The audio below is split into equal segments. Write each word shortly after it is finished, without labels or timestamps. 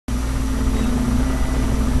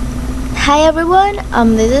Hi everyone,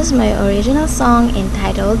 this is my original song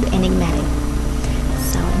entitled Enigmatic.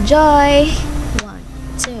 So enjoy! 1,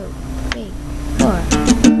 2, 3, 4.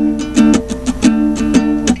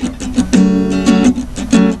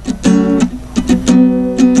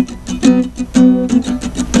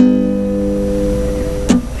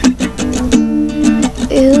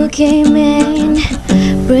 You came in,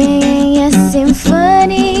 bringing a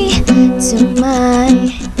symphony to my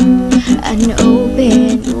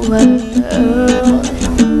unopened world.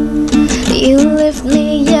 You lift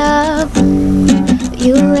me up,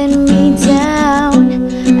 you let me down.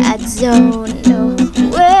 I don't know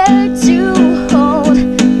where to hold.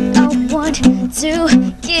 I want to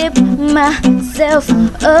keep myself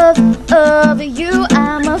up over you.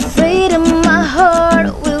 I'm afraid of my heart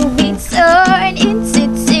will be torn into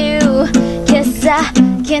two. 'Cause I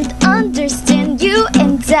can't understand you,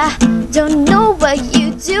 and I don't know what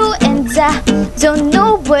you do, and I don't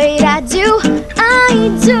know what I do. I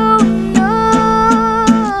don't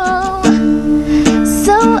know.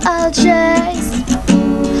 So I'll just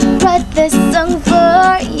write this song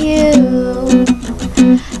for you.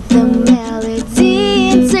 The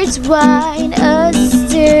melody intertwine us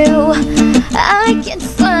two. I can't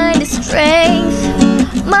find the strength.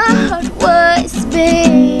 My heart was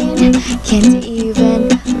been. Can't even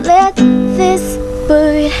let this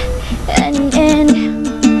put an end.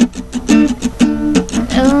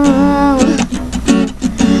 Oh,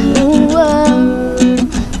 whoa.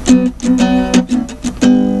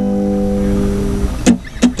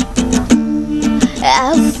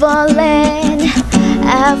 I've fallen, I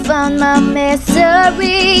found my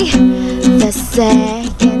misery the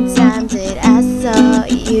second time that I saw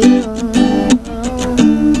you.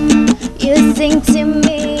 You sing to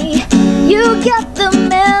me, you got the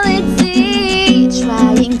melody,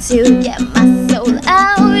 trying to get my soul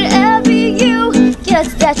out of you.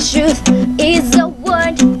 'Cause the truth is I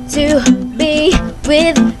want to be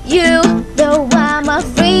with you, though I'm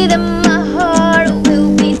afraid that my heart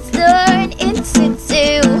will be torn into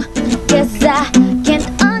two. 'Cause I can't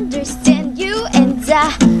understand you, and I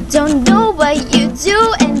don't know what you do,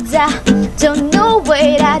 and I don't know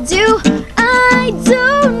what I do. I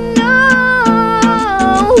don't know.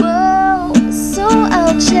 So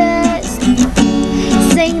I'll just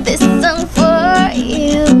sing this song for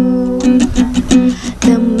you.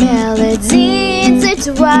 The melody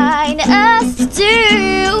intertwine us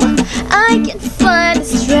two. I can't find the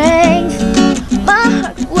strength. My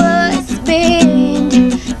heart was bent.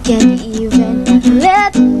 Can't even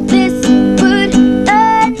let this put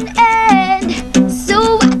an end. So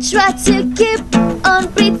I try to keep on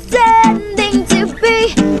pretending to be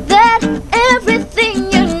that everything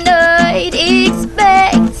you're not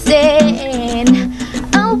expecting.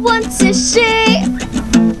 I want to share.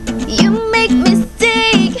 You make me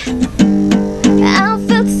sick. I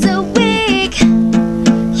feel so weak.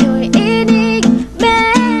 You're enigmatic.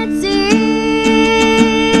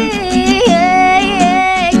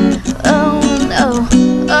 Oh no,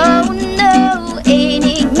 oh no,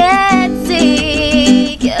 enigmatic.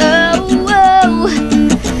 Oh, oh,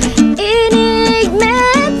 enigmatic.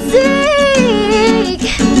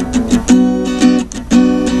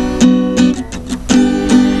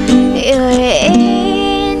 You're enigmatic.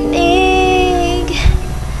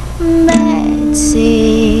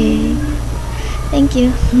 Thank you.